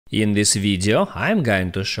In this video, I'm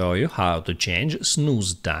going to show you how to change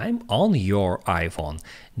snooze time on your iPhone.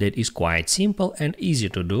 That is quite simple and easy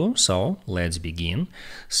to do, so let's begin.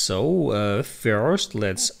 First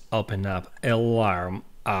let's open up Alarm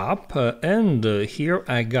app, and here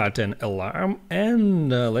I got an alarm,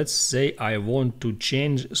 and let's say I want to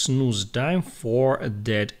change snooze time for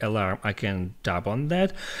that alarm. I can tap on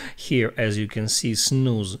that. Here, as you can see,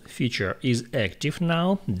 snooze feature is active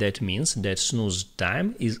now. That means that snooze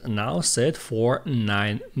time is now set for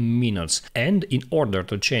 9 minutes, and in order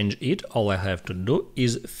to change it, all I have to do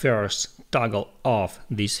is first toggle off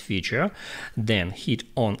this feature, then hit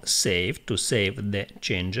on save to save the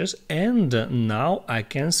changes, and now I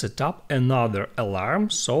can set up another alarm.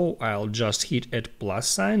 So I'll just hit at plus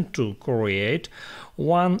sign to create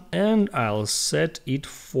one, and I'll set it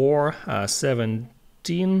for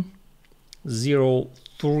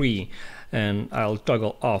 17:03, and I'll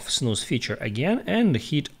toggle off snooze feature again and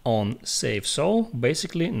hit on save. So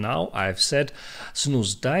basically now I've set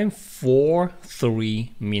snooze time for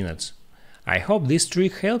 3 minutes. I hope this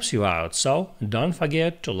trick helps you out, so don't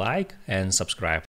forget to like and subscribe.